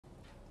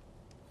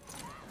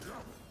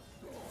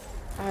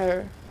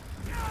Oh.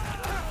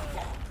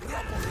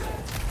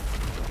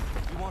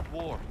 You want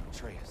war,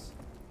 Atreus.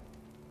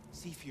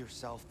 See for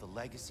yourself the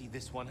legacy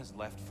this one has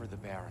left for the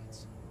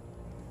Barons.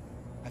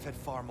 I've had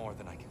far more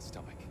than I can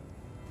stomach.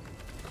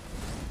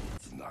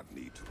 Not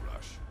need to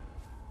rush.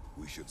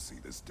 We should see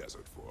this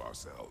desert for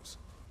ourselves.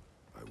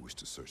 I wish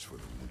to search for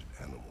the wounded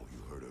animal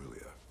you heard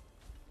earlier.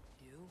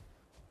 You?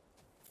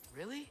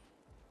 Really?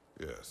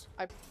 Yes.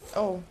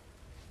 Oh.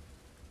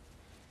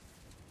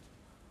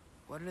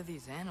 What are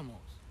these animals?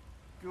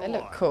 They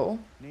look cool.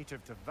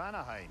 Native to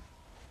Vanaheim.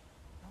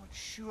 Not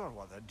sure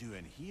what they're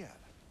doing here.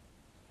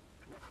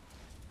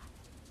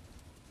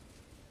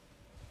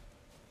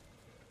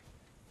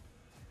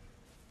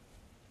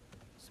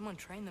 Someone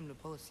trained them to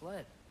pull a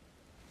sled.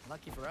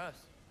 Lucky for us.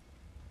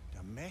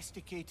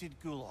 Domesticated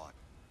gulag.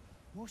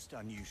 Most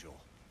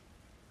unusual.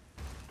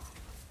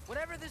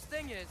 Whatever this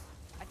thing is,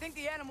 I think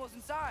the animal's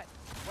inside.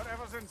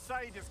 Whatever's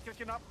inside is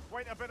kicking up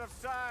quite a bit of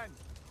sand.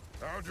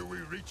 How do we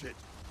reach it?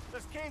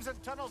 There's caves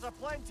and tunnels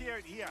aplenty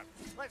out here.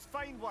 Let's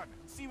find one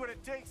and see where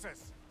it takes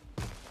us.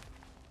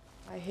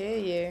 I hear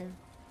you.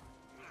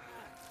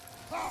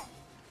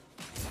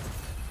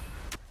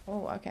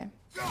 Oh, okay.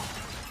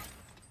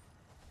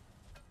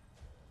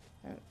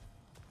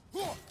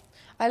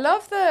 I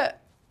love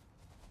that,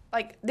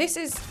 like, this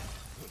is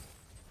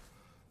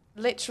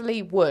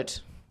literally wood.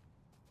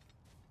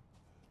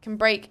 Can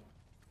break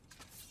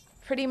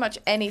pretty much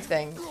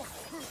anything.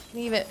 Can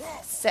even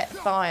set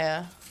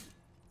fire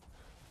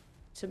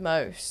to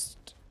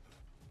most.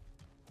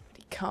 But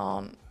he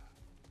can't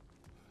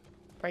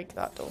break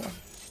that door.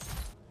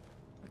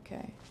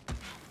 Okay.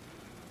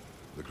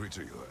 The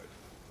creature you heard.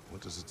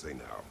 What does it say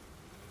now?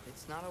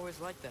 It's not always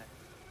like that.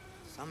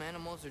 Some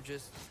animals are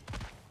just...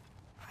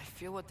 I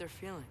feel what they're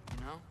feeling,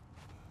 you know?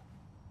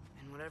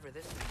 And whatever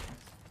this thing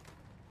is,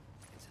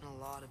 it's in a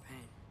lot of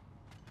pain.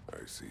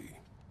 I see.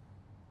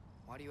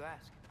 Why do you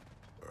ask?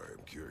 I am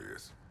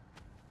curious.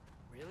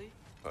 Really?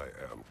 I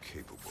am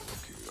capable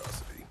of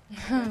curiosity.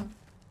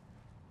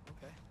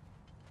 Okay.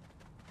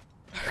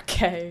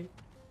 Okay.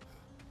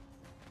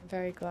 I'm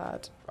very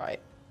glad. Right.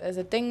 There's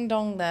a ding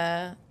dong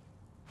there.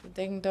 A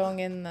ding dong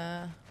in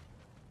there.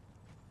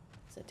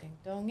 There's a ding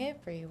dong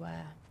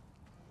everywhere.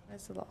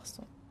 Where's the last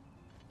one?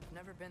 I've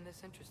never been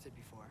this interested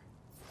before.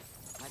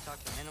 I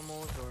talk to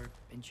animals or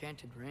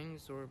enchanted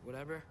rings or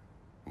whatever.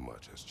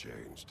 Much has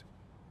changed.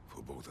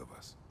 For both of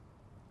us.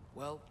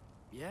 Well,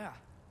 yeah.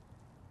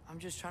 I'm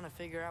just trying to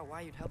figure out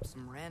why you'd help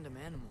some random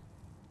animal.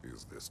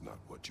 Is this not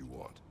what you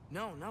want?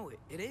 No,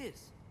 it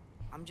is.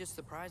 I'm just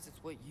surprised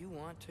it's what you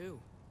want too.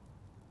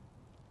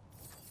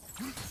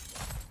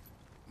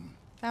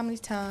 Family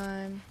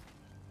time.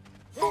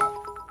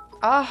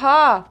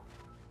 Aha!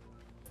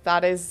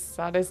 That is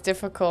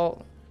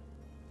difficult.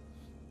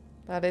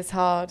 That is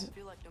hard. I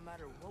feel like no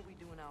matter what we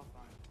do in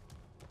Alfheim,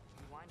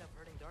 we wind up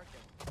hurting Dark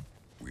Elves.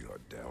 We are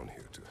down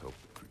here to help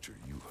the creature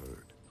you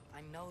heard.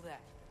 I know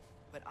that,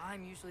 but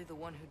I'm usually the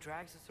one who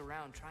drags us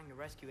around trying to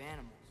rescue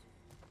animals.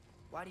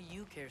 Why do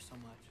you care so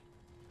much?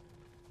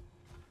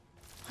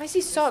 Why is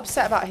he so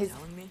upset about his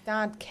Telling me?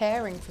 dad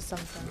caring for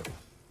something?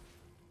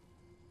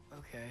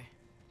 Okay.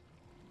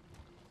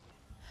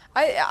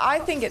 I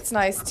think it's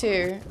nice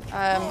too,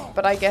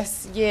 but I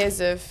guess years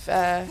of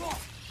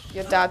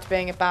your dad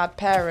being a bad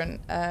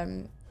parent,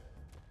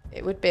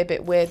 it would be a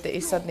bit weird that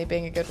he's suddenly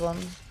being a good one.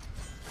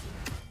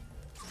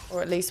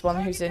 Or at least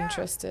one who's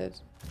interested.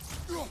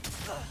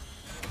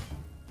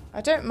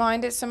 I don't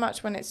mind it so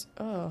much when it's...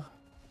 Oh.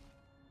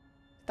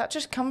 Did that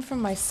just come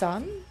from my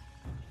son?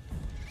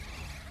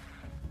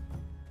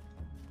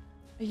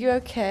 Are you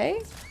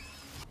okay?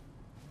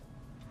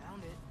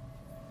 Found it.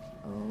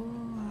 Oh.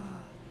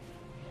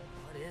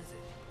 What is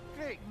it?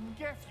 Great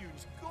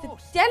Gefyun's The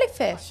ghost.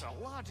 jellyfish. That's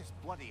the largest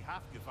bloody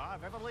half-goof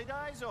I've ever laid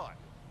eyes on.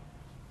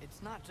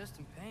 It's not just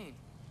in pain.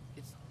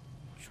 It's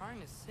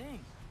trying to sing.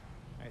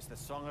 It's the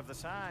Song of the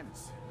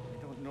Sands.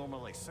 We don't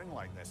normally sing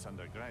like this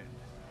underground.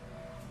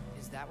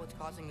 Is that what's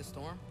causing the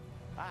storm?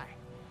 Aye.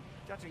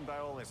 Judging by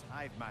all this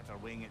hive matter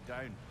weighing it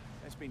down,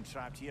 it's been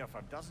trapped here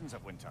for dozens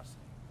of winters.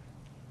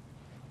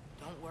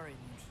 Don't worry,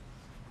 Ninja.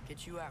 I'll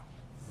get you out.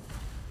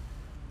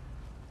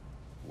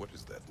 What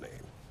is that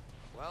name?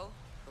 Well,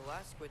 the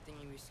last squid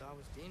thingy we saw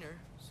was Diener,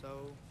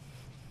 so...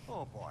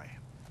 Oh boy.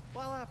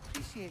 While I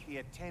appreciate the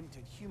attempt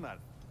at humor,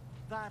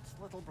 that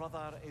little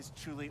brother is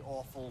truly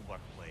awful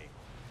wordplay.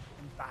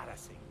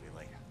 Embarrassing,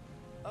 really.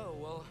 Oh,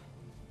 well,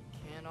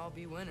 can't all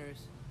be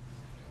winners.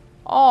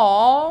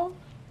 Aww.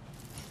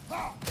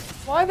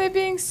 Why are they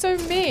being so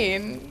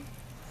mean?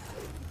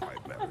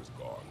 Hive matter's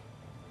gone.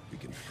 We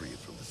can free it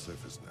from the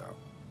surface now.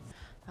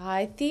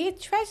 I see a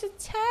treasure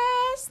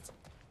chest.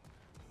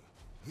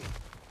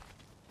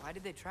 Why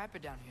did they trap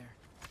it down here?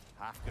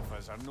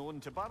 Half-goofers are known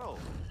to burrow,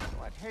 so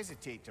I'd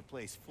hesitate to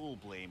place full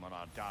blame on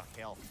our dark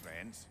elf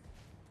friends.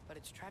 But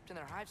it's trapped in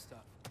their hive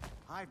stuff.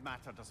 Hive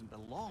matter doesn't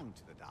belong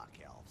to the dark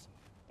elves,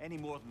 any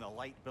more than the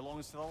light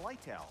belongs to the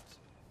light elves.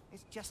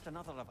 It's just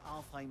another of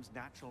Alfheim's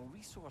natural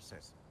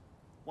resources.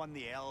 One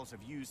the elves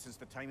have used since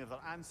the time of their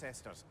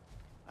ancestors.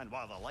 And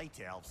while the Light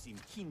Elves seem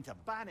keen to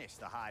banish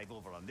the Hive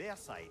over on their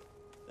side,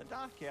 the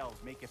Dark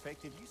Elves make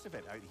effective use of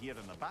it out here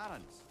in the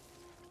Barrens.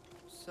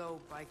 So,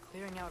 by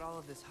clearing out all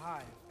of this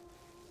hive,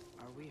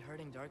 are we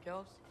hurting Dark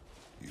Elves?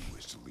 You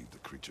wish to leave the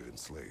creature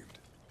enslaved?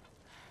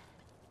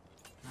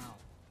 No.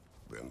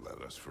 Then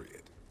let us free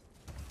it.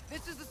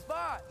 This is the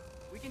spot!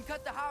 We can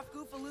cut the half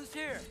goofa loose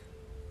here!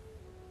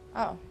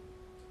 Oh.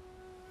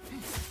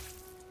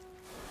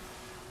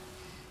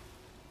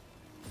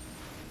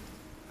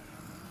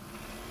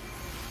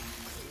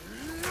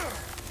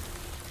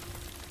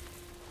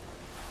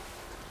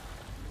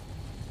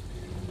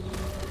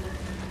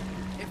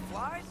 It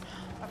flies?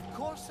 Of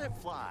course it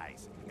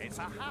flies. It's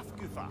a half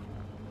goofa.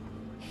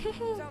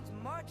 Sounds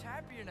much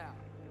happier now.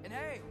 And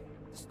hey,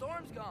 the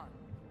storm's gone.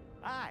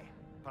 Aye,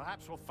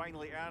 perhaps we'll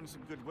finally earn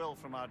some goodwill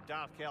from our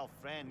Dark Elf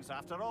friends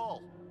after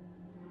all.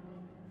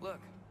 Look,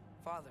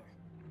 Father,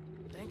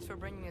 thanks for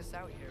bringing us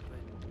out here, but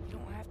you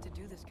don't have to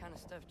do this kind of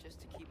stuff just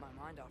to keep my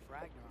mind off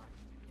Ragnarok,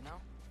 you know?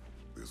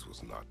 This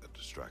was not a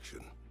distraction.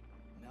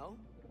 No?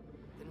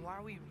 Then why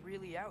are we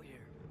really out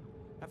here?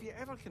 Have you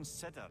ever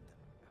considered?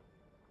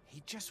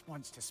 He just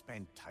wants to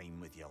spend time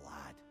with you,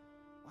 lad.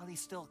 While he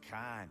still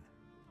can.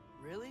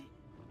 Really?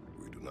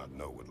 We do not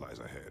know what lies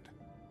ahead.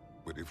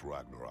 But if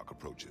Ragnarok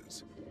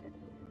approaches,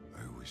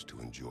 I wish to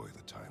enjoy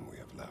the time we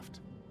have left.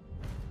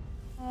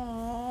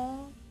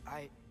 Aww.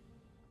 I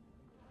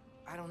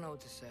don't know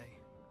what to say.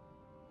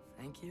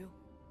 Thank you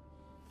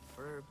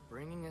for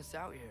bringing us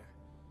out here.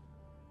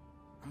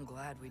 I'm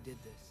glad we did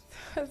this.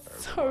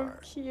 That's so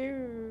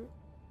cute.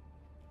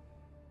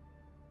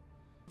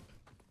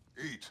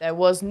 Eat! There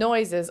was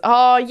noises.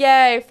 Oh,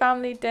 yay!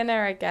 Family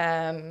dinner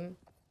again.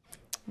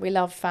 We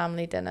love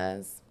family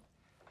dinners.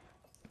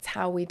 It's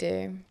how we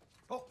do.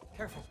 Oh,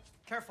 careful,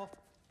 careful.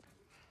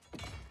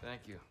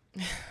 Thank you.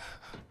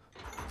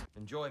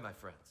 Enjoy, my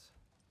friends.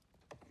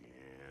 Yeah.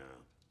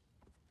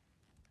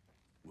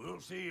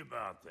 We'll see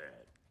about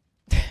that.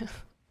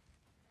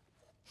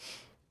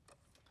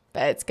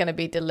 But it's gonna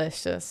be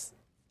delicious.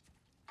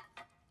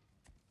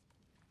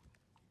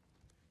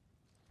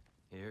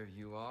 Here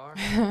you are.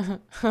 A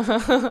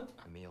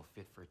meal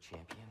fit for a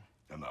champion.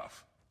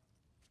 Enough.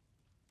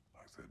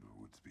 I said we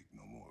would speak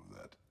no more of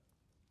that.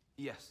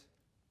 Yes,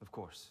 of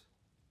course.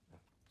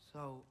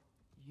 So,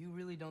 you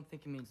really don't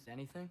think it means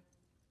anything?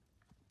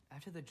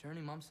 After the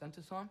journey Mom sent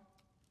us on?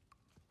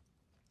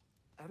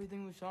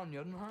 Everything we saw in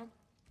Jotunheim?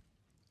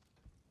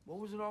 What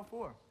was it all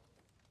for?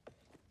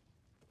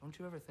 Don't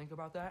you ever think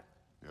about that?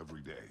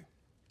 Every day.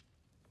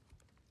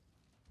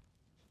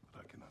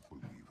 But I cannot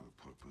believe her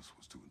purpose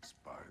was to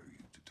inspire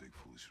you to take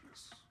foolish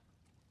risks.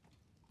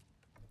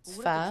 It's What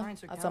if the fair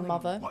giants are as a counting on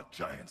mother. What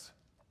giants?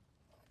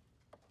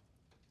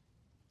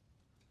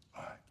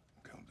 I'm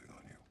counting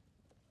on you.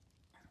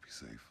 To be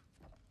safe.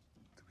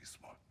 To be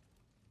smart.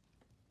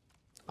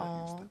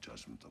 I use the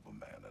judgment of a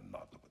man and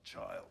not of a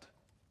child.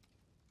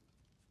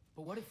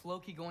 But what if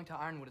Loki going to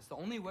Ironwood is the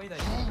only way that...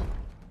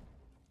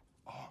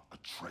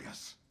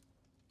 Atreus.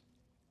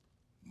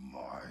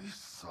 My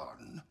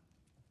son.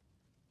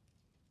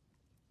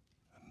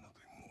 And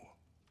nothing more.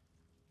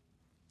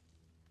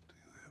 Do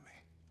you hear me?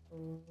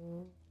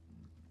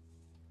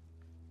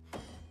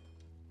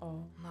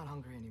 Oh. I'm not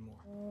hungry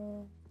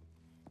anymore.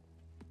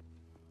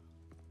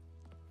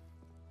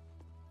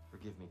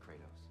 Forgive me,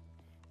 Kratos.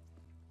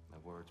 My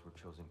words were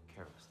chosen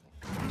carelessly.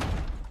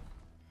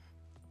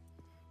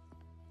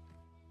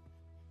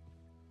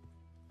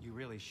 You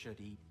really should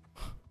eat.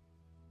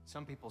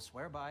 Some people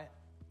swear by it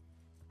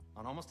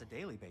on almost a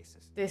daily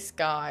basis. This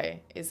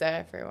guy is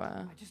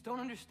everywhere. I just don't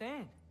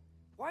understand.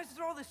 Why is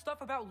there all this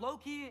stuff about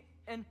Loki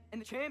and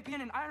the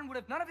champion and Ironwood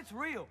if none of it's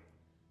real?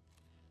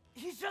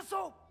 He's just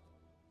so...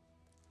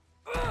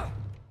 Ugh!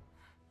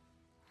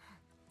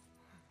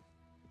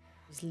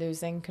 He's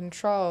losing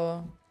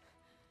control.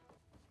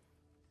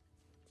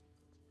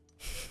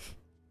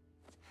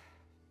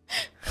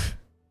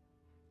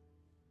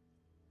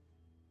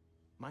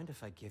 Mind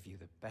if I give you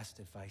the best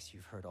advice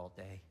you've heard all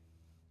day?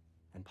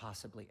 And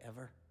possibly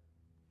ever?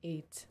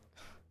 Eat.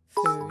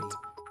 Food.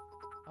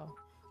 Oh.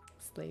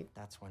 Sleep.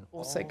 That's when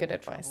Also all good the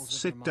advice. troubles of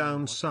Sit your mind down,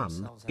 work son.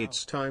 themselves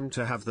It's out. time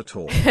to have the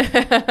talk.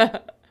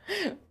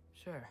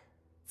 Sure.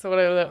 That's what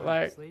it looked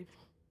like. Sleep?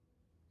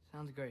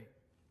 Sounds great.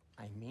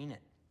 I mean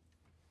it.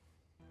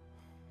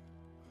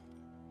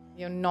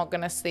 You're not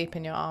gonna sleep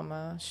in your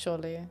armor,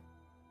 surely.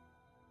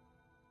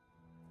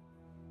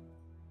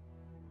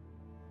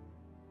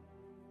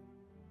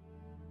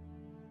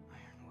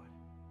 Ironwood.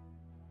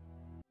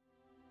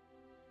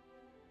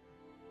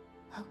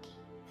 Okay.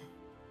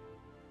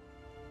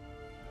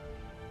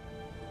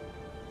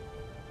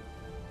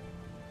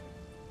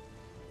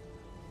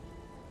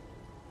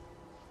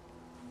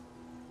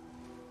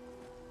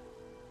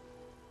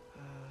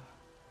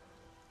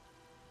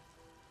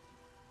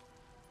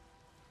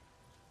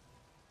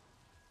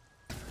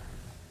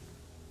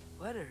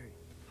 Let it hurt.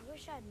 I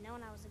wish I'd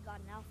known I was a god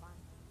in Alphon.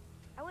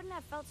 I wouldn't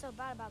have felt so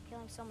bad about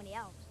killing so many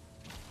elves.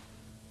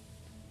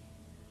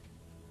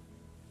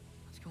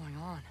 What's going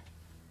on?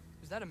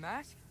 Is that a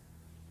mask?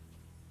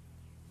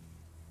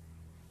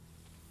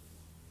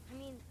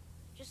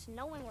 Just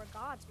knowing we're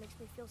gods makes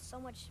me feel so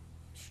much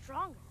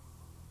stronger.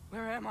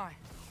 Where am I?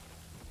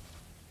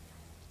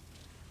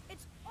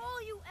 It's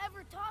all you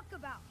ever talk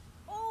about,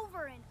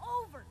 over and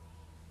over.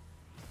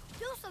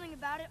 Do something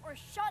about it or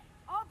shut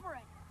up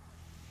already.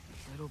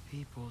 Little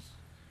people's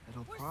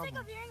little We're problems. sick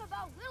of hearing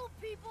about little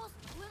people's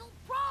little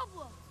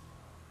problems.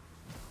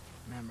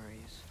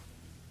 Memories.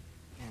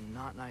 And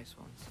not nice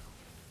ones.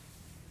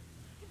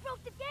 You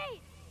broke the gate.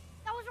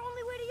 That was our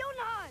only way to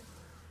Jotunheim.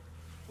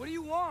 What do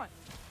you want?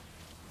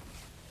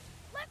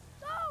 Let's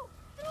go,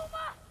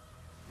 Duma.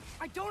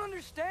 I don't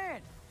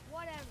understand.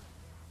 Whatever.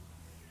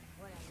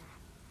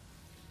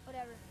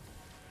 Whatever.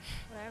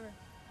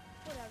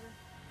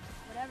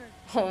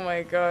 Oh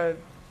my god.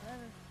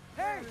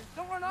 Hey,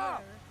 don't run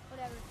off.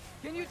 Whatever.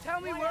 Can you tell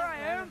me where I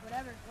am?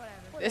 Whatever.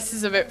 This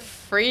is a bit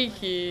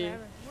freaky.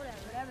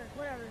 Whatever.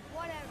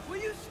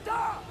 Will you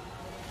stop?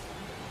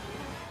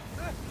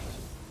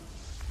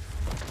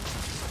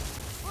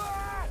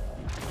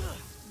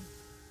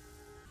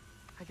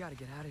 I gotta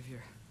get out of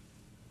here.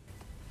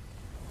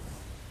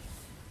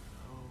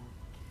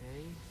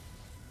 Okay.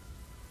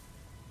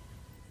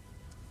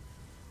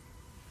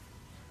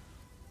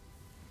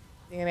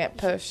 You're gonna get He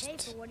should pay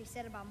pushed. for what he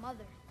said about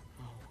Mother.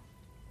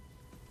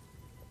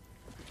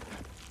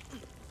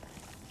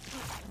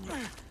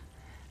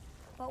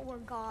 But we're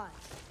gods.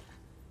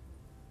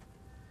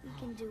 We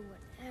can do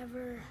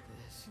whatever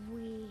This.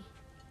 we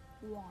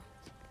want.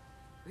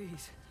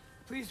 Please.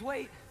 Please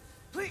wait.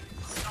 Please.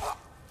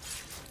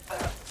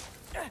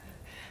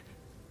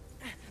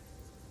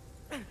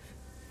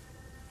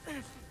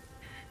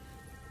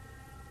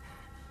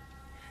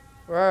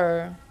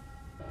 Bro.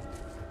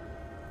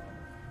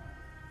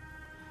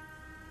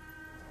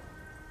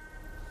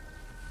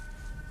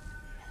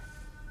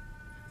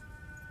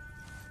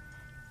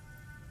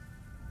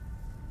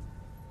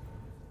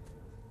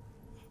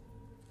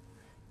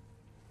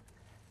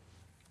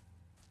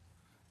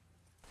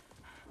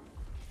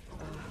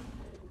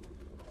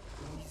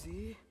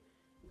 Easy.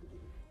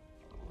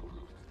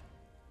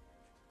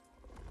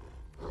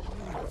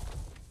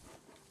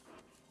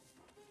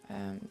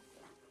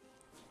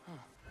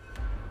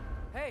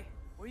 Hey,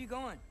 where you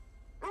going?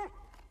 Oh,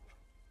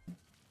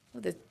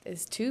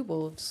 there's two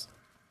wolves.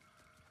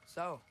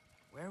 So,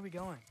 where are we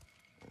going?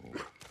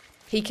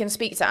 He can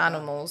speak to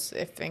animals,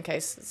 if in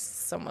case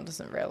someone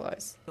doesn't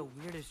realize. The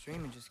weirdest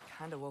dream and just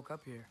kind of woke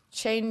up here.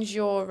 Change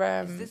your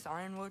Is this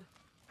Ironwood?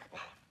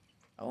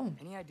 Oh.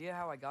 Any idea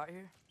how I got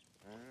here?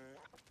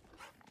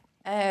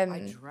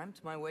 I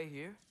dreamt my way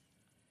here.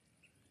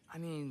 I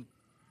mean,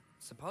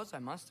 suppose I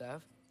must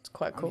have. It's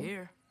quite cool. I'm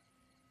here.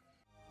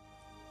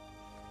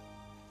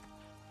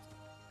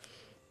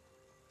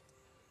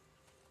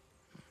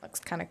 Looks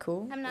kind of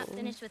cool. I'm not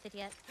finished with it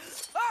yet.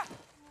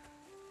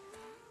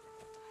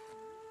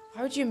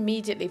 Why would you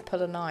immediately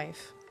pull a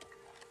knife?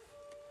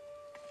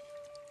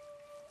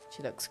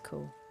 She looks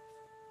cool.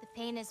 The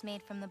paint is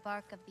made from the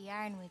bark of the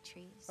ironwood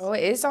trees. Oh,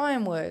 it is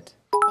ironwood.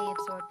 They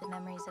absorb the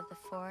memories of the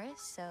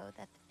forest so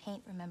that the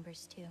paint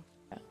remembers too.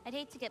 Yeah. I'd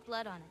hate to get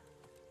blood on it.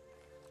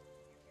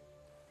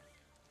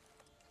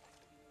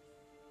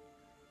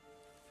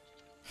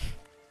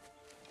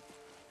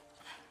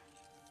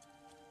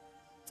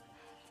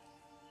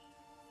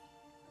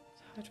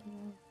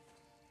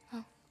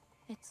 Oh,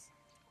 it's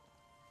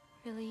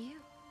really you.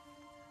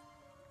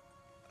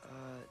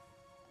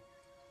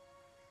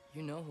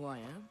 You know who I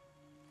am?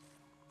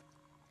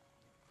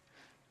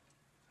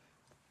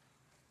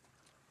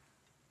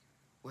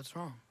 What's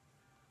wrong?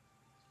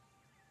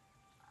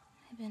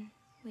 I've been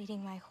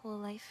waiting my whole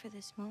life for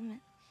this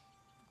moment.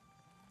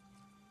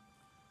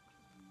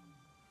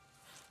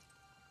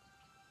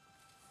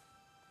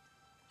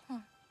 Huh.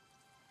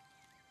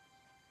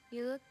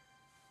 You look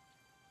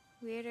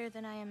weirder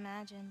than I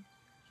imagined.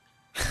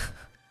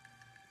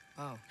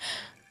 Oh.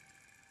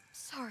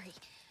 Sorry.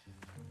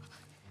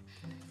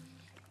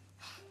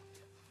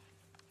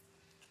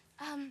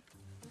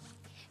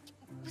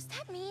 Was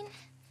that mean?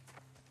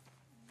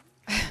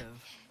 Kind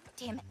of.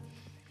 Damn it.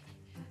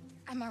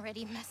 I'm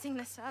already messing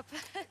this up.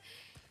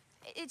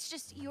 It's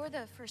just you're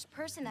the first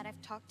person that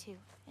I've talked to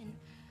in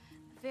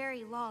a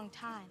very long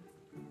time.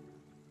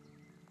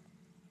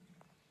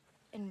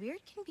 And weird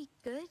can be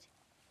good.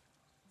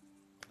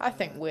 I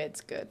think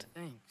weird's good.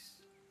 Thanks.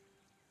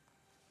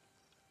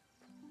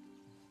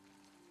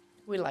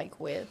 We like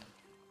weird.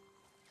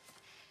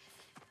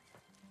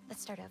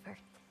 Let's start over.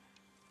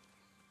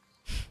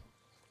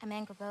 I'm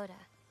Angrboda.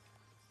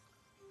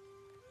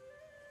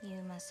 You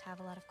must have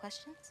a lot of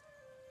questions?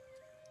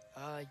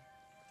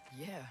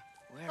 Yeah.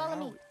 Where Follow are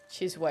me. we?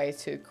 She's way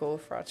too cool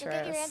for You'll get your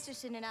Atreus. answers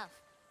soon enough.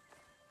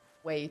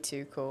 Way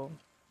too cool.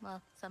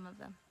 Well, some of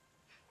them.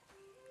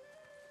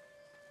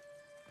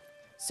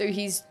 So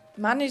he's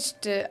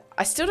managed to...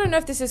 I still don't know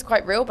if this is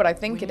quite real, but I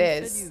think When it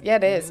you is. said you Yeah,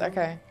 it is. knew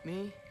Okay.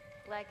 Me?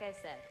 Like I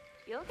said,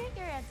 you'll get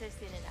your answers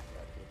soon enough,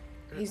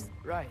 Loki. He's...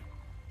 Right.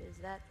 Is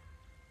that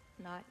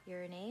not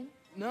your name?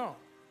 No.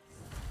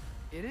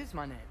 It is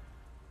my name.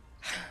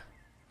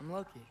 I'm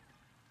Loki.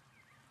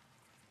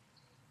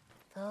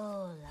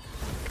 Lola.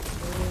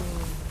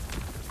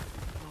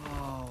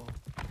 Oh.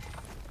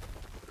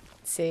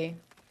 See?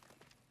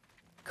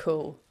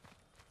 Cool.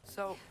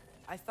 So,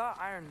 I thought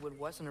Ironwood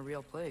wasn't a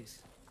real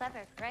place.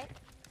 Clever, right?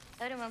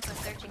 Odin won't go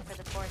searching for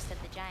the Forest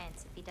of the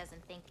Giants if he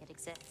doesn't think it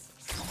exists.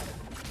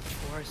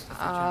 Forest of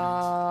the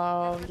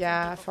Oh, Giants.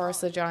 yeah,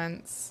 Forest of the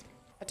Giants.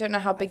 I don't know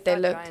how big I they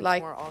thought look giants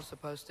like. were all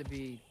supposed to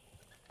be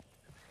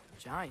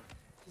giant.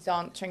 He's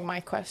answering my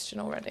question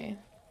already.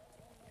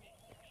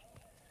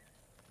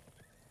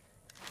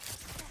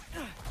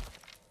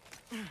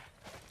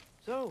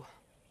 So,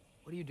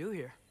 what do you do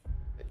here?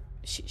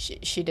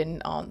 She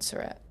didn't answer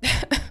it.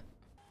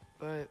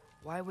 But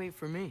why wait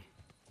for me?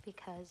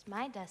 Because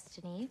my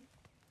destiny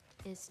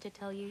is to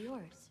tell you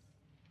yours.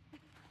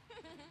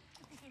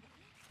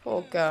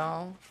 Poor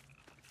girl.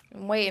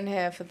 Been waiting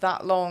here for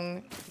that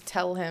long to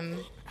tell him.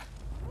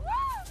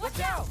 Watch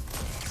out!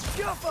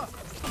 Jumpa!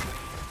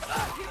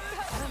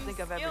 I don't think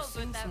I've ever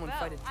seen someone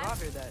fight a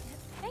jogger that...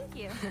 Thank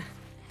you.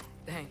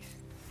 Thanks.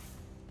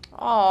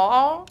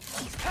 Aww.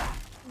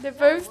 They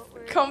both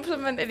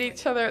complimented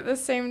each other at the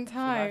same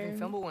Surviving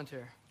time.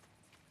 Fimbulwinter.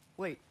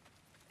 Wait,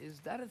 is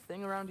that a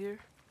thing around here?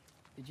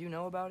 Did you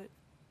know about it?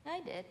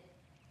 I did.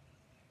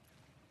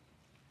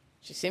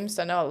 She seems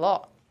to know a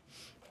lot.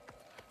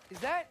 Is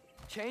that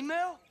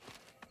chainmail?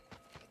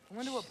 I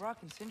wonder what Brock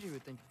and Sindri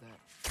would think of that.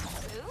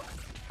 Who?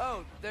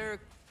 Oh, they're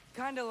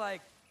kind of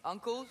like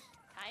uncles.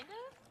 Kind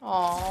of?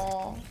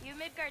 Aww. You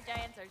Midgard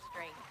giants are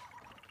strange.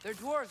 They're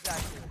dwarves,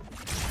 actually.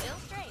 Still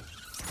strange.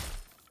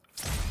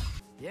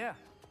 Yeah,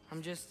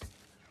 I'm just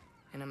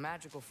in a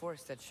magical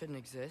forest that shouldn't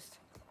exist.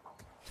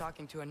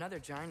 Talking to another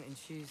giant, and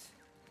she's...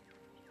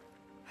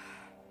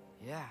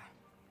 yeah.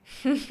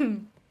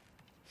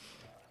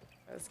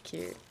 That's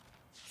cute.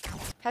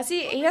 Has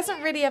he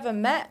hasn't really ever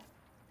met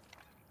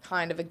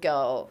kind of a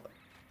girl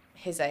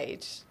his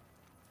age.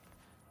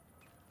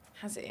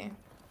 Has he?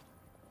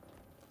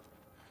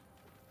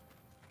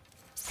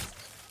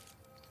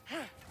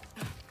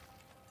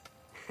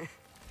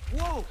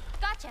 Whoa!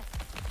 Gotcha.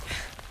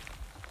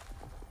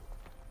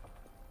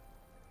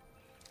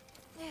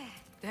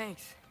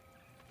 Thanks.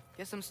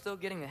 Guess I'm still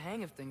getting the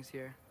hang of things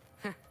here.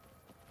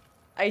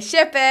 I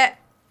ship it.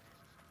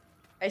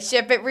 I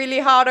ship it really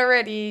hard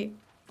already.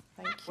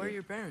 Thank you. Where are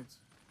your parents?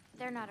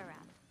 They're not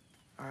around.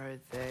 Are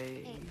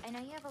they... Hey, I know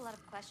you have a lot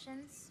of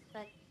questions,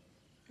 but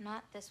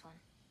not this one.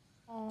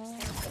 Aww.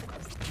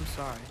 I'm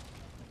sorry.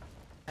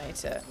 I need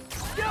to...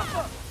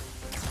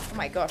 Oh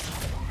my gosh.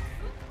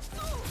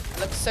 It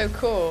looks so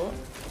cool.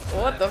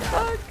 What the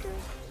fuck?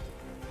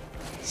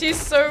 She's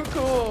so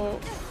cool.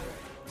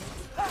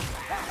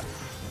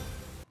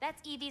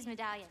 That's Evie's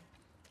medallion.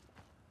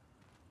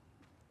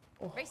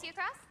 Oh. Race you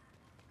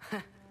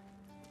across?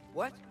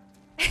 What?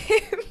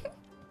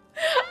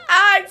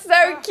 Ah, it's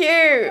so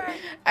cute.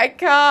 I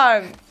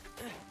can't.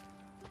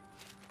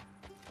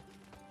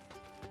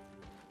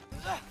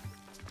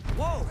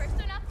 Whoa! First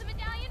one off the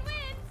medallion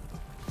wins.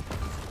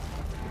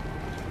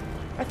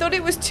 I thought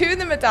it was to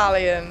the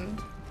medallion.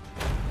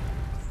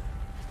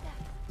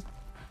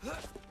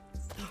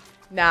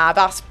 Nah,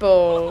 that's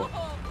bull.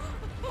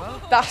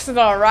 Well, That's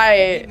not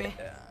right. me.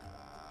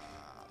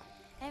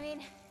 I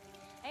mean,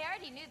 I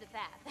already knew the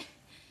path. It's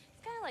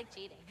kind of like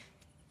cheating.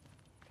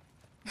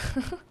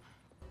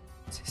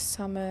 To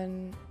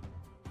summon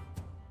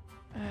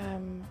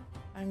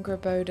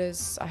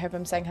Angraboda's, I hope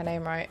I'm saying her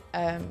name right,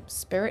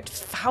 Spirit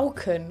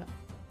Falcon.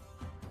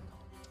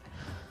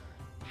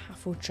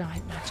 Powerful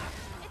giant magic.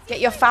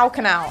 Get your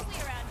falcon out.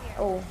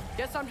 Oh.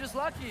 Guess I'm just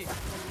lucky.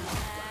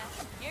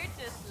 You're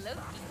just Loki.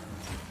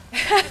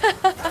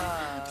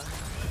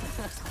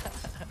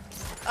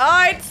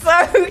 Oh, it's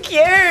so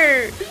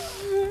cute.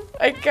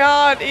 I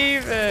can't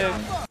even.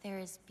 There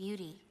is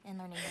beauty in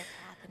learning their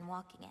path and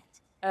walking it.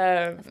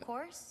 Of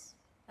course,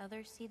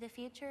 others see the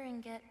future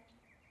and get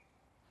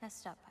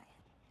messed up by it.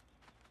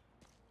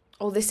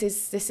 Oh, this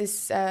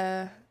is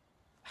her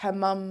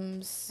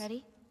mum's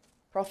Ready?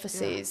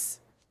 prophecies,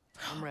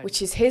 I'm ready.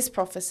 which is his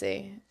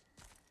prophecy,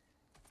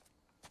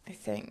 I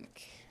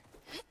think.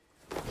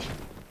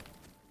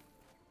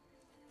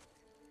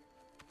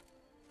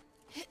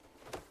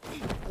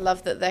 I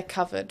love that they're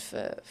covered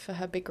for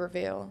her big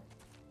reveal.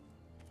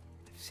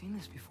 I've seen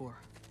this before.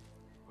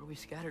 Where we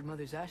scattered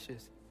Mother's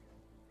ashes.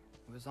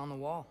 It was on the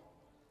wall.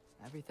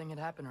 Everything had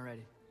happened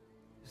already.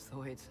 Just the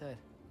way it said.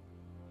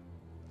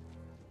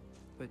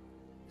 But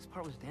this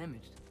part was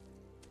damaged.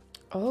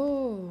 Oh.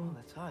 Oh,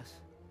 that's us.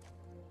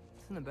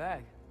 It's in the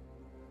bag.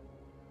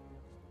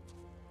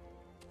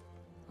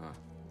 Huh.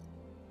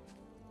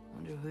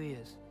 Wonder who he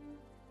is.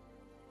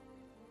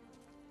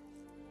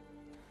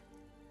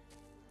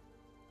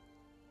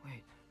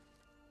 Wait.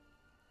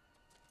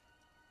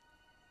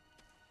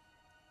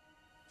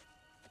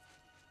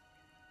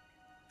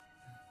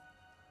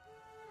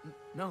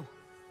 No.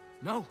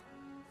 No.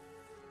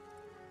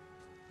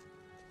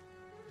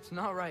 It's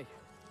not right.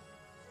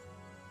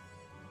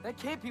 That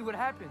can't be what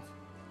happens.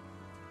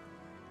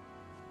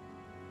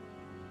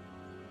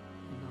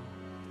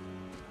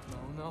 No.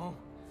 No, no.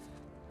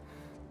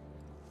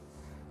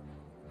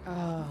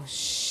 Oh This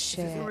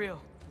shit. isn't real.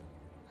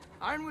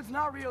 Ironwood's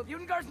not real.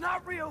 Ungar's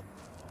not real.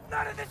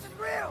 None of this is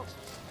real!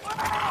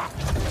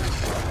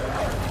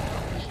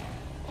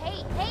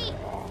 Hey, hey!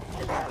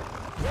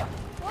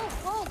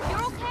 Whoa,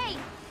 you're okay.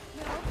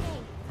 You're okay.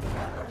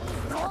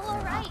 It's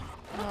all right.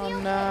 Oh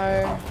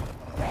no.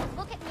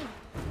 Look at me.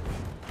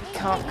 He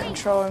can't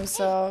control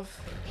himself.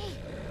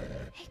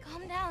 Hey,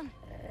 calm down.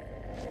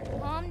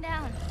 Calm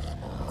down.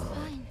 It's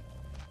fine.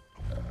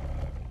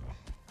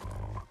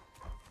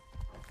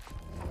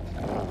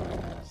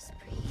 Just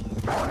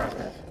breathe.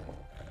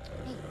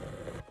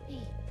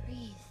 Hey,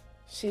 breathe.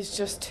 She's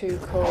just too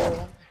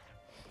cool.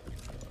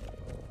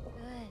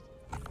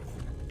 Good.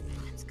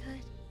 That's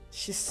good.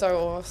 She's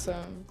so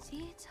awesome.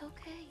 See, it's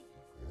okay.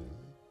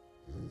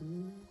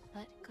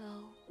 Let go.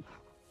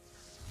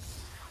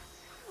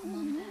 Come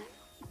on back.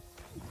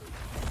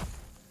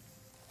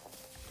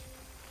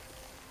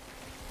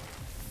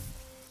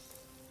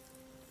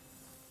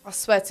 I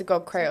swear to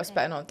God, Kratos Okay.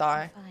 better not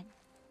die. Fine.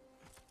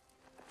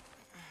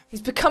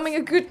 He's becoming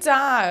a good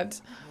dad.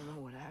 I don't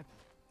know what happened.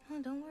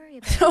 Oh, don't worry I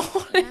about it. don't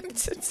want It him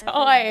happens to to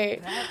die.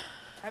 That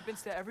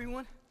happens to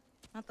everyone?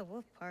 Not the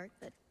wolf part,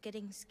 but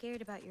getting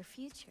scared about your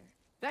future.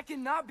 That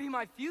cannot be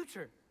my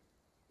future.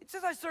 It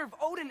says I serve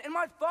Odin and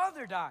my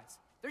father dies.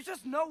 There's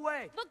just no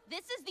way. Look,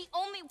 this is the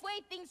only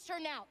way things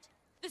turn out.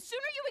 The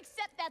sooner you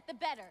accept that, the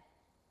better.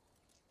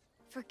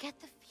 Forget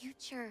the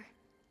future.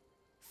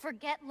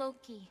 Forget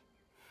Loki.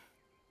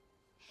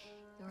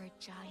 You're a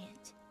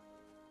giant.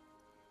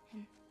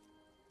 And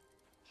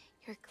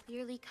you're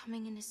clearly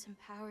coming into some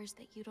powers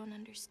that you don't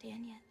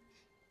understand yet.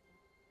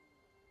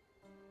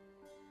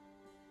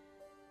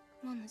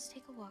 Come on, let's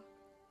take a walk.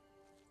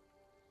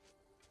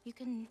 You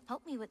can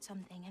help me with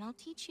something, and I'll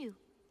teach you.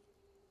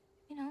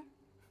 You know,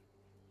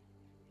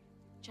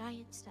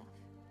 giant stuff.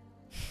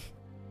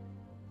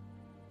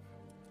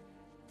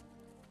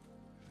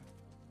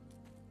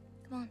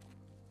 Come on.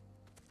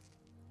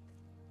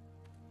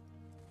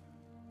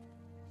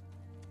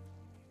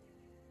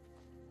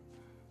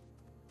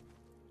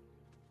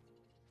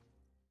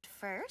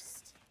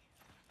 First,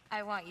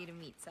 I want you to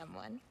meet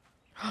someone.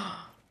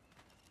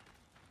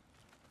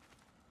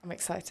 I'm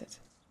excited.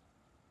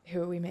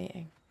 Who are we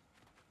meeting?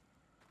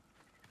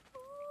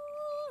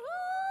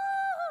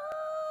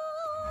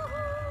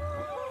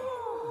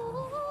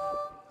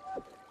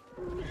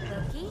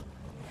 Loki,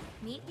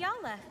 meet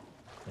Yala.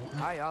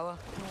 Hi, Yala.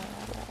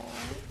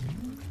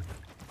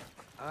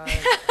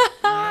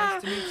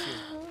 Nice to meet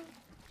you.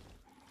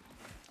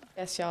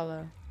 Yes,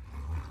 Yala.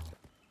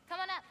 Come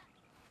on up.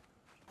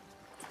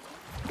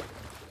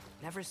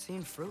 Never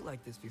seen fruit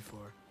like this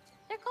before.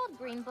 They're called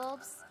green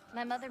bulbs.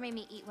 My mother made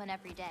me eat one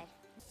every day.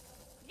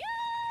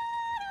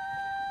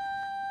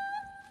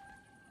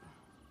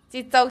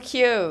 She's so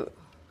cute.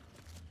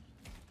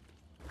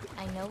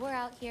 I know we're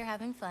out here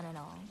having fun and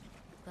all,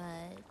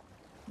 but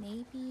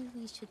maybe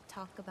we should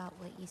talk about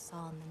what you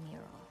saw in the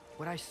mural.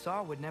 What I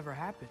saw would never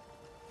happen.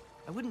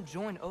 I wouldn't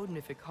join Odin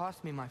if it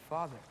cost me my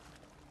father.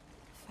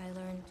 If I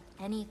learned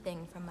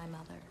anything from my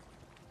mother,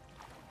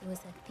 it was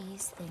that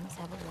these things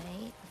have a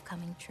way of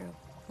coming true,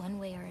 one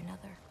way or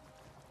another.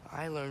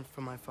 I learned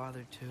from my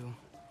father too.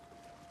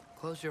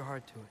 Close your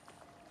heart to it.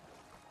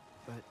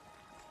 But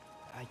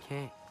I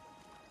can't.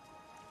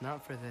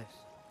 Not for this.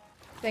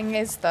 Thing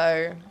is,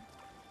 though,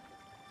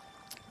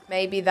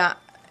 maybe that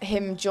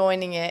him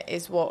joining it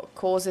is what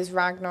causes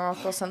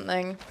Ragnarok or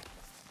something.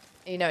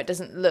 You know, it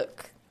doesn't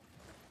look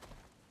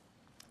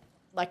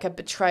like a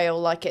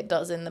betrayal like it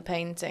does in the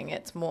painting.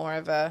 It's more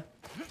of a,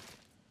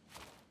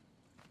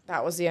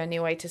 that was the only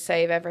way to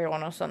save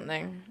everyone or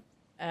something.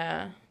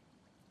 But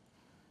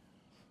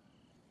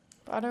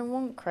I don't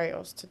want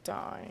Kratos to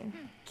die.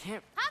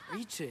 Can't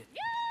reach it.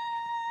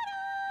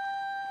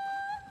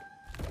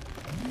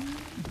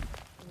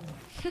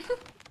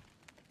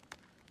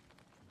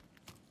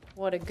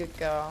 What a good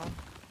girl.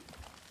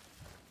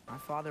 My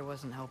father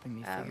wasn't helping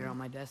me figure out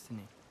my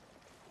destiny.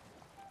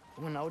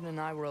 But when Odin and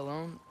I were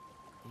alone,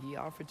 he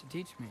offered to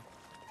teach me.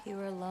 If you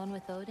were alone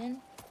with Odin,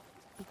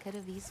 he could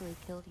have easily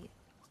killed you.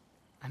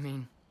 I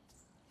mean,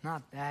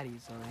 not that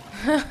easily.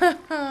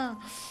 I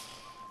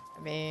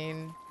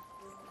mean,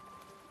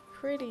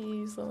 pretty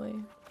easily.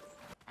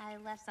 I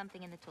left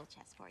something in the tool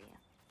chest for you.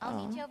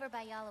 I'll meet you over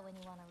by Yala when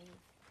you want to leave.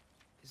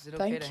 Is it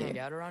okay Thank to you. hang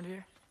out around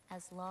here?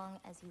 As long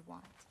as you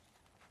want.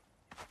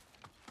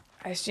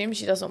 I assume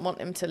she doesn't want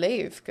him to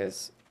leave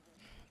because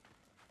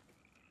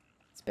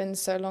it's been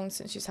so long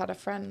since she's had a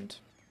friend.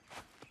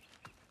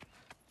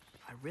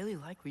 I really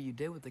like what you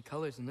did with the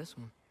colors in this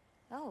one.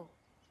 Oh,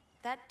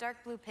 that dark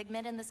blue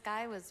pigment in the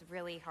sky was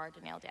really hard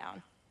to nail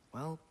down.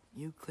 Well,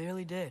 you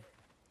clearly did.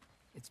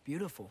 It's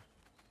beautiful.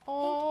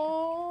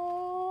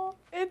 Oh,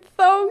 it's so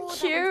that one's my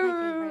cute.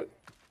 favorite.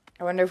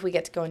 I wonder if we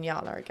get to go on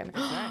Yala again.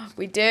 next?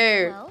 We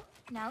do. Well,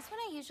 now's when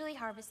I usually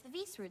harvest the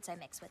Vs roots I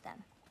mix with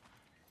them.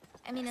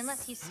 I mean,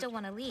 unless you still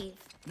want to leave.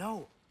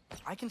 No,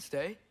 I can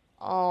stay.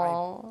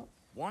 Oh,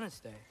 Want to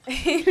stay.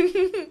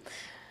 I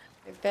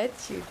bet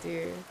you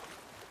do.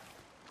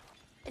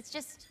 It's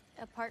just,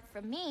 apart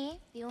from me,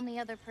 the only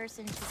other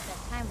person she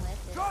spent time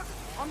with is... Drugs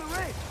on the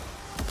rig.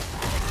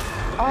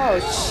 Oh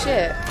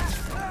shit.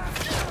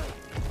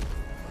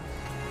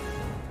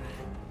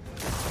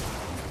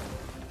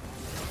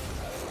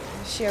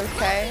 she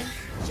okay?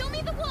 Show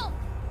me the wolf.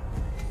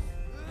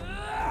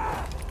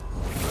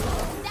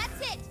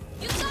 That's it.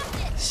 You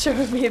got it. Show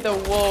me the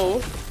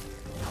wolf.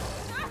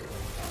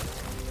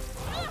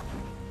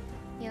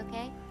 You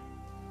okay?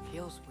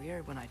 Feels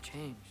weird when I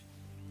change.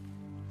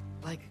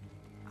 Like,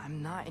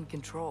 I'm not in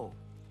control.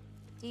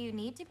 Do you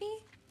need to be?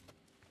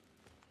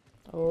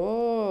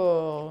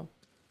 Oh.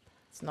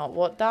 It's not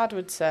what Dad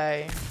would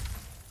say.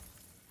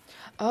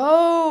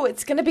 Oh,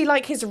 it's gonna be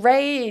like his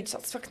rage.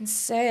 That's fucking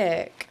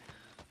sick.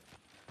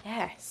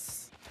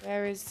 Yes.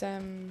 Where is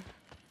the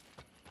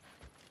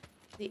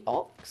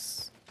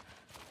ox?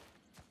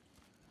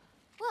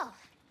 Well,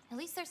 at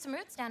least there's some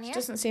roots down She here.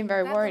 doesn't seem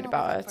very Grab them worried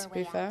while we about her, look for to a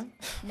be way fair. out.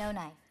 No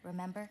knife,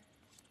 remember?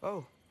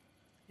 Oh,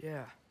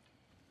 yeah.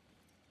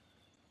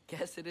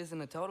 Guess it isn't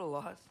a total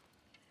loss.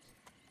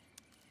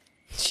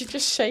 She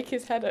just shake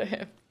his head at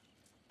him.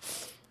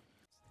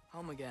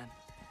 Home again.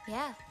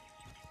 Yeah.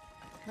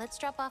 Let's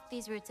drop off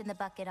these roots in the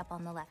bucket up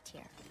on the left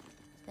here.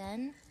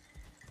 Then,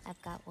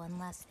 I've got one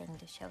last thing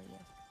to show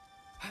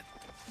you.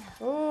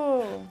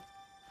 Oh.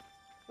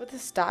 Were the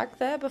stag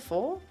there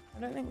before? I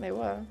don't think they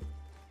were.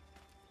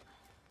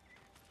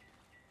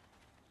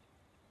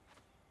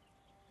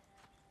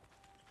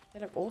 They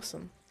look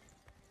awesome.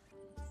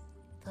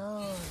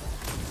 Oh.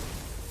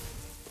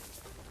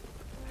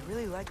 I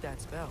really like that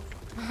spell.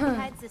 It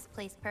hides this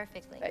place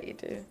perfectly. Bet you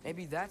do.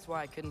 Maybe that's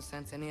why I couldn't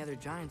sense any other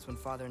giants when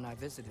Father and I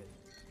visited.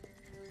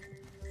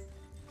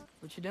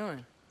 What you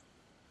doing?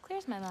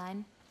 Clears my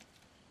mind.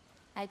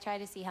 I try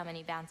to see how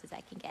many bounces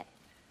I can get.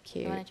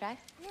 Cute. You want to try?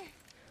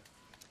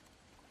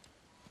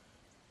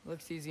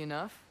 Looks easy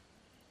enough.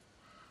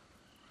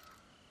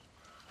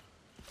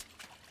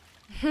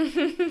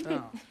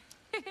 Oh.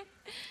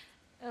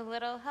 A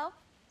little help?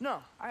 No,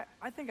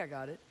 I think I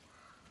got it.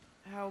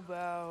 How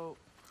about...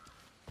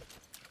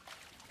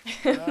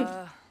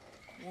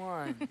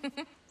 one.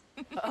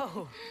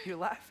 Oh, you're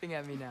laughing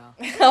at me now.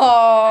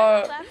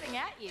 Oh. I'm laughing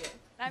at you.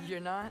 You're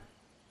not?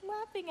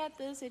 Laughing at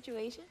the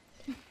situation.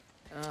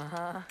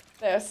 Uh-huh.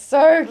 They're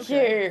so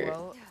Okay, cute.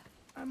 well,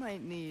 I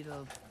might need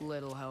a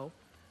little help.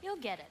 You'll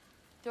get it.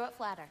 Throw it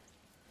flatter.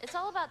 It's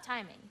all about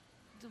timing.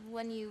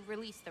 When you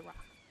release the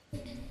rock.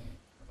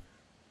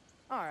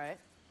 All right,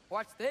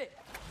 watch this.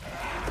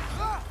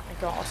 Oh my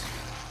god.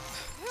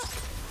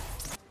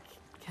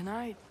 Can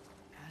I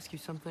ask you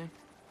something?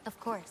 Of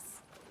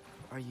course.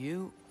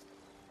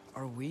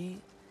 Are we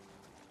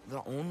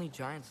the only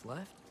giants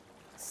left?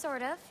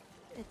 Sort of.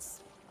 It's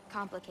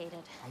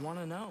complicated. I want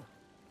to know.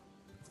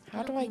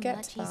 How do It'll I be get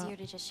much to that? easier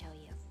to just show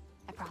you.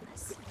 I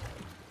promise.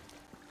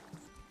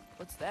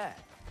 What's that?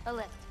 A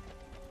lift.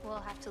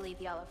 We'll have to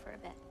leave Yellow for a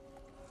bit.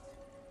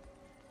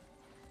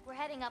 We're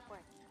heading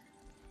upward.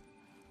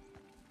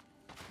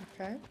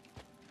 Okay.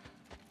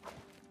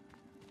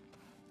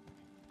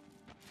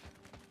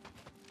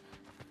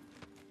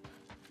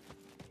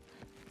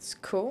 It's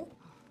cool.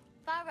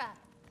 Farah!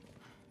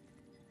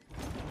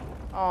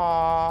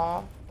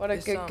 Aww, what a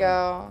This, good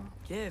girl.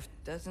 Gift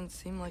doesn't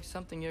seem like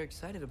something you're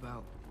excited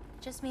about.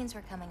 Just means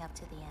we're coming up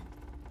to the end.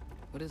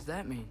 What does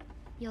that mean?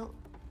 You'll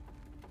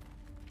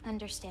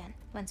understand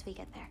once we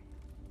get there.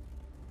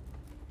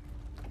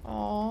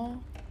 Aww.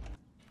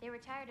 They were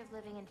tired of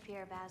living in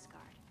fear of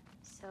Asgard,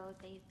 so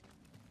they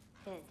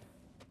hid.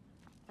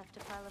 Left a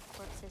pile of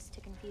corpses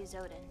to confuse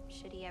Odin,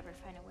 should he ever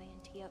find a way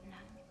into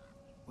Jotunheim.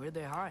 Where'd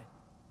they hide?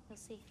 You'll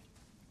see.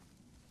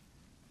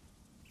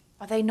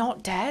 Are they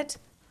not dead?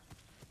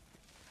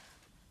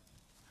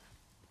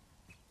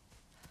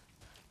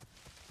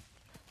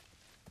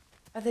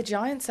 Are the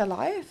giants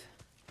alive?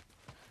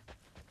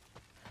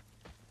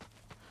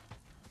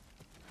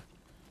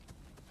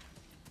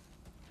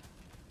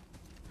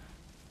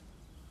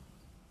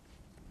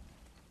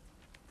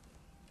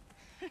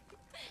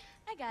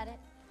 I got it.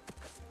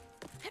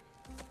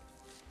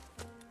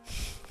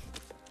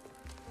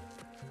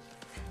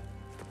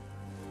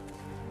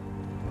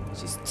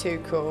 She's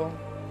too cool.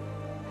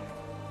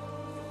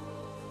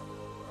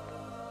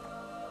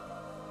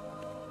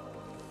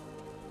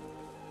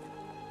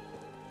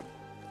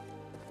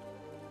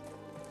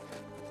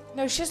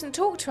 No, she hasn't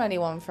talked to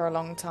anyone for a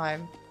long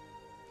time.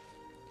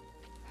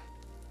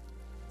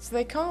 So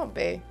they can't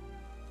be.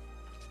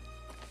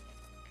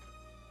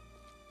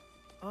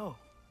 Oh,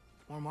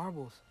 more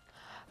marbles.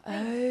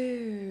 Oh.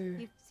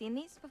 You've seen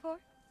these before?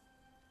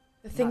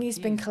 The thing Not he's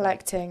been these, but-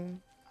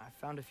 collecting. I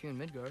found a few in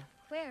Midgard,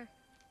 Where?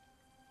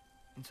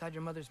 inside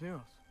your mother's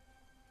murals.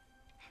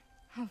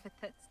 Oh, but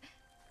that's...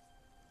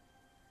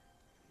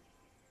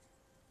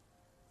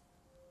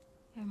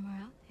 There are more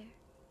out there.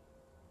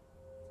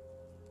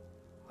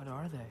 What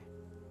are they?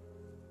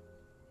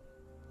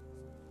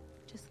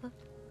 Just look.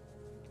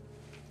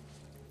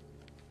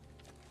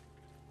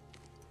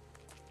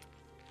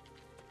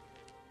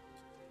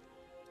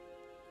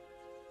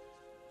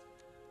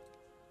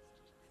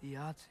 The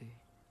Yahtzee.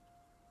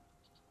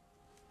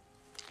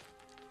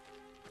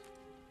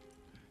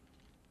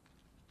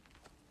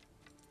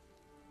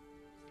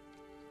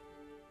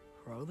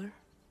 Brother?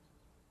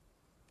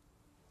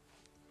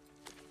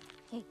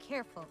 Hey,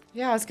 careful.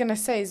 Yeah, I was gonna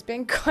say he's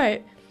been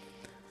quite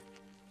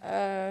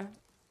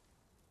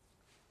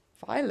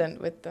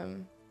violent with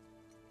them.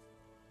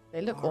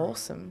 They look Are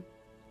awesome.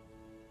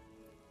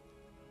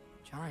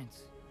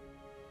 Giants.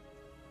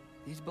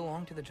 These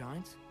belong to the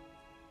giants?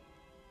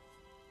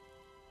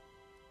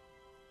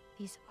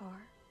 These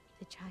are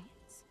the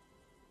giants.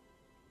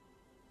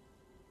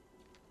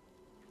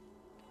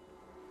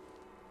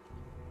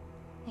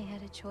 They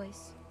had a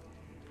choice.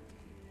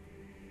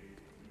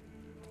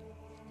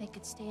 They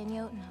could stay in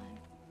Jotunheim,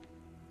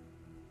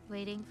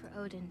 waiting for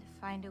Odin to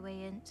find a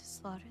way in to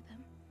slaughter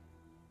them.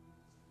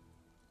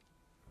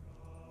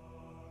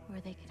 Or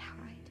they could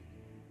hide.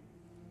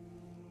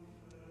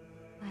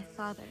 My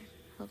father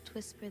helped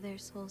whisper their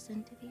souls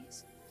into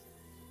these.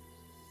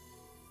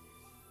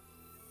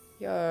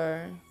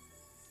 Yo.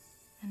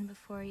 And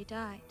before he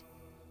died,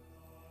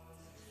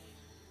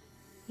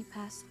 he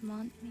passed them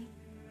on to me.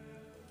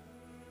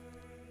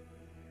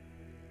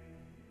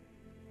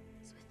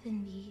 It's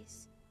within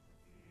these.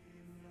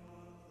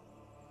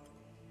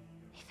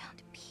 They found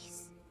a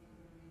peace.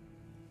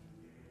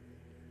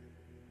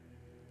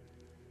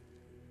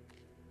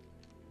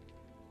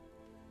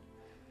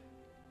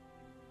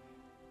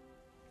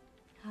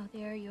 Now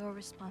they are your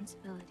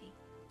responsibility.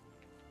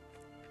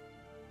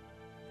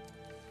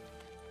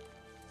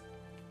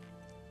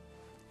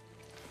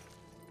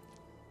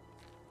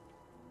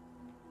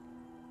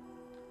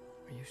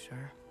 Are you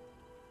sure?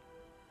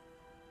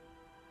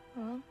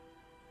 Well,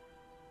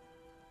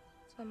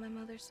 that's what my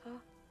mother saw.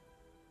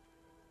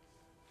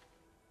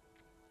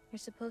 You're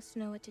supposed to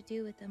know what to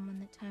do with them when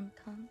the time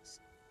comes.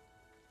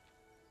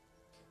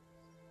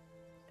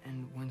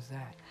 And when's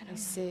that? I don't I know.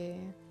 see.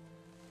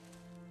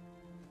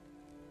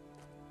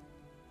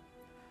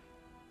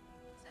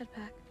 Let's head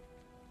back.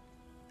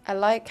 I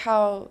like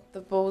how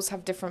the balls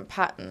have different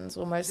patterns, This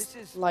almost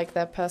is like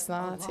their A lot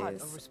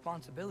personalities. of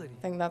responsibility.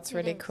 I think that's It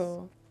really is.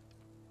 cool.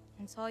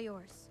 And it's all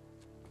yours.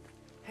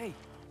 Hey,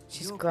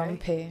 She's you okay?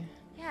 grumpy.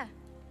 Yeah.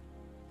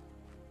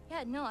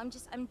 Yeah, no, I'm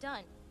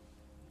done.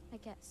 I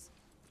guess.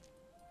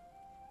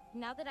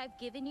 Now that I've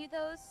given you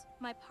those,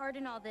 my part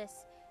in all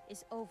this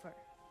is over.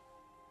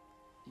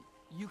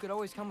 You could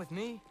always come with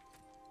me.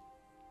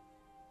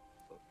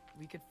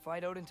 We could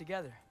fight Odin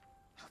together.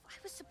 If I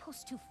was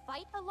supposed to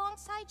fight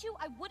alongside you,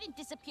 I wouldn't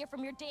disappear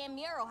from your damn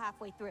mural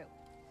halfway through.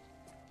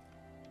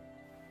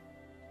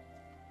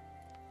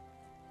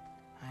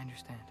 I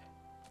understand.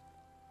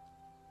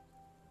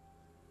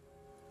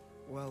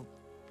 Well,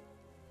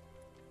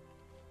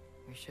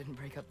 we shouldn't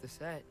break up the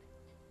set.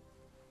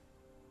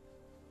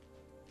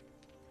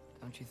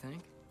 Don't you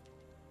think?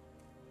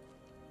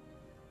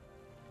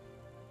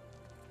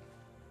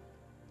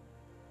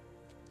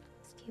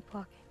 Let's keep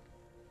walking.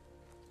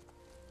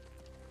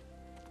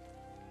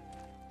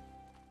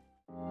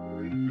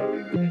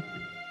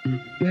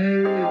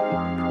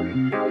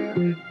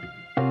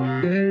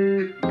 Thank you.